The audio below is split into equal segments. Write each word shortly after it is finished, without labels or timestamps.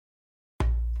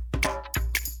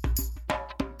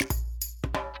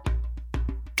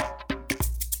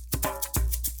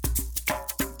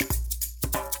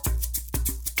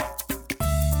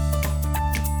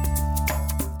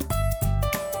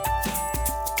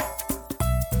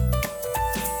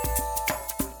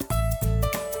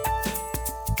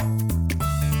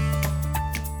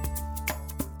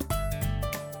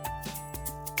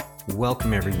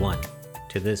Welcome everyone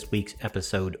to this week's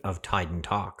episode of Tyden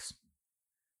Talks.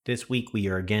 This week we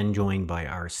are again joined by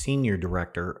our Senior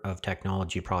Director of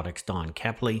Technology Products, Don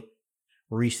Kepley.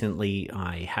 Recently,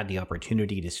 I had the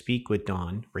opportunity to speak with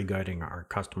Don regarding our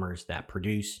customers that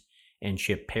produce and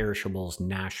ship perishables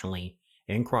nationally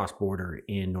and cross-border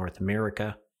in North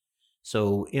America.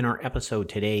 So in our episode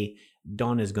today,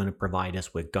 Don is going to provide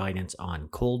us with guidance on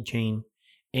cold chain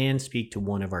and speak to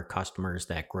one of our customers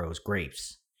that grows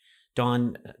grapes.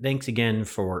 Don, thanks again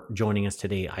for joining us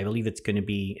today. I believe it's going to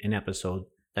be an episode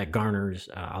that garners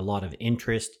a lot of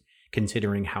interest,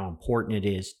 considering how important it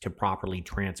is to properly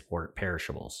transport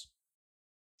perishables.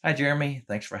 Hi, Jeremy.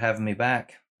 Thanks for having me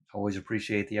back. Always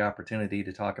appreciate the opportunity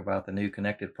to talk about the new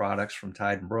connected products from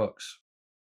TydenBrooks.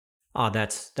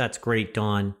 That's great,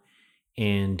 Don.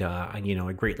 And,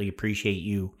 I greatly appreciate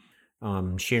you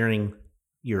sharing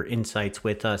your insights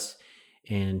with us.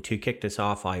 And to kick this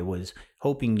off, I was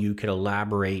hoping you could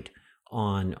elaborate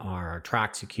on our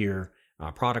Track Secure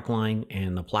product line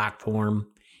and the platform,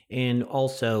 and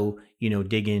also,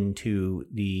 dig into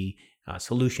the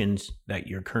solutions that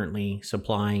you're currently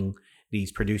supplying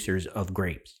these producers of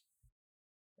grapes.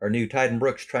 Our new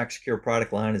TydenBrooks Track Secure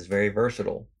product line is very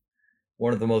versatile.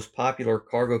 One of the most popular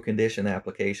cargo condition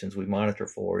applications we monitor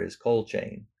for is cold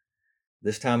chain.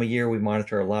 This time of year, we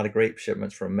monitor a lot of grape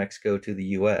shipments from Mexico to the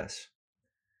U.S.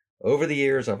 Over the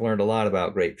years, I've learned a lot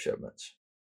about grape shipments.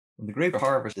 When the grapes are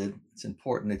harvested, it's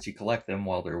important that you collect them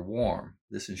while they're warm.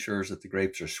 This ensures that the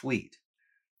grapes are sweet.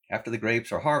 After the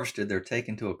grapes are harvested, they're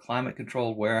taken to a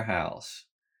climate-controlled warehouse.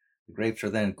 The grapes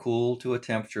are then cooled to a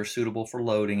temperature suitable for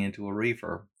loading into a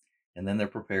reefer, and then they're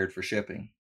prepared for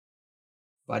shipping.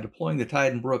 By deploying the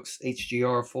TydenBrooks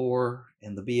HGR4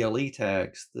 and the BLE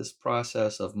tags, this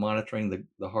process of monitoring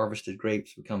the harvested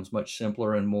grapes becomes much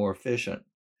simpler and more efficient.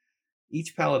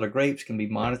 Each pallet of grapes can be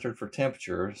monitored for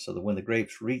temperature so that when the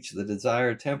grapes reach the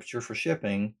desired temperature for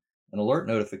shipping, an alert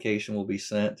notification will be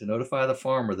sent to notify the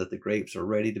farmer that the grapes are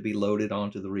ready to be loaded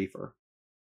onto the reefer.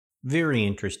 Very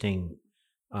interesting.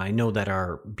 I know that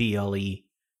our BLE,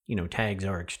 tags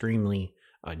are extremely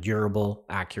durable,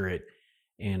 accurate,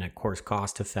 and of course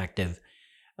cost effective.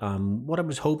 What I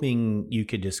was hoping you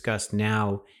could discuss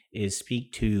now is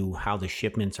speak to how the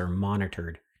shipments are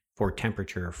monitored for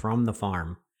temperature from the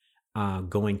farm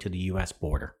going to the U.S.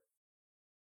 border.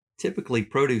 Typically,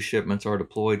 produce shipments are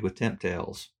deployed with temp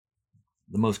tails.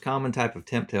 The most common type of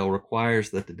temp tail requires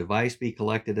that the device be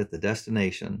collected at the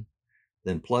destination,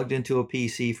 then plugged into a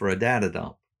PC for a data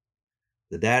dump.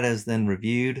 The data is then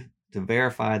reviewed to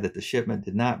verify that the shipment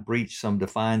did not breach some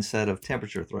defined set of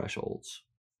temperature thresholds.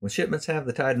 When shipments have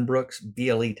the TydenBrooks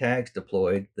BLE tags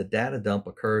deployed, the data dump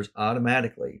occurs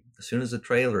automatically as soon as the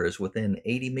trailer is within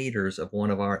 80 meters of one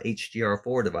of our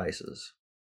HGR4 devices.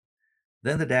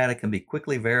 Then the data can be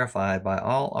quickly verified by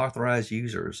all authorized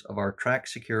users of our Track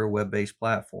Secure web-based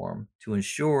platform to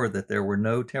ensure that there were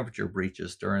no temperature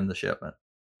breaches during the shipment.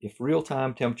 If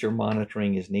real-time temperature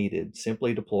monitoring is needed,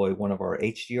 simply deploy one of our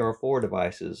HGR4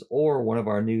 devices or one of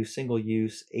our new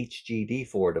single-use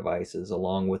HGD4 devices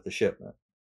along with the shipment.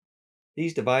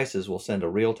 These devices will send a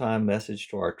real-time message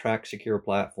to our Track Secure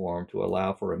platform to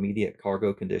allow for immediate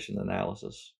cargo condition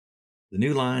analysis. The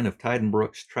new line of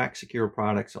TydenBrooks Track Secure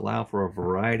products allow for a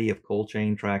variety of cold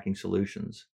chain tracking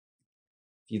solutions.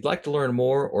 If you'd like to learn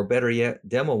more, or better yet,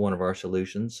 demo one of our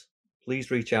solutions,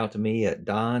 please reach out to me at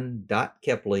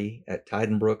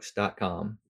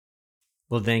don.kepley@tydenbrooks.com.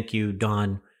 Well, thank you,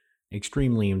 Don.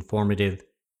 Extremely informative,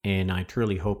 and I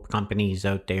truly hope companies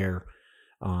out there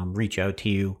reach out to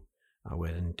you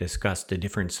and discuss the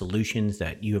different solutions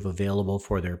that you have available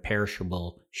for their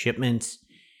perishable shipments.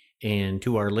 And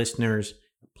to our listeners,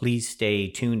 please stay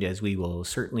tuned, as we will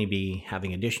certainly be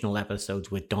having additional episodes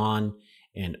with Don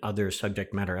and other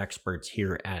subject matter experts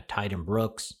here at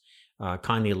TydenBrooks.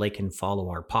 Kindly like and follow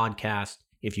our podcast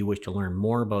if you wish to learn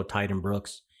more about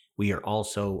TydenBrooks. We are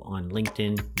also on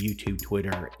LinkedIn, YouTube,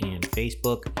 Twitter, and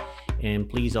Facebook. And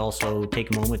please also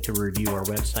take a moment to review our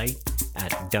website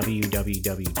at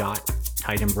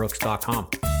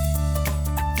www.tydenbrooks.com.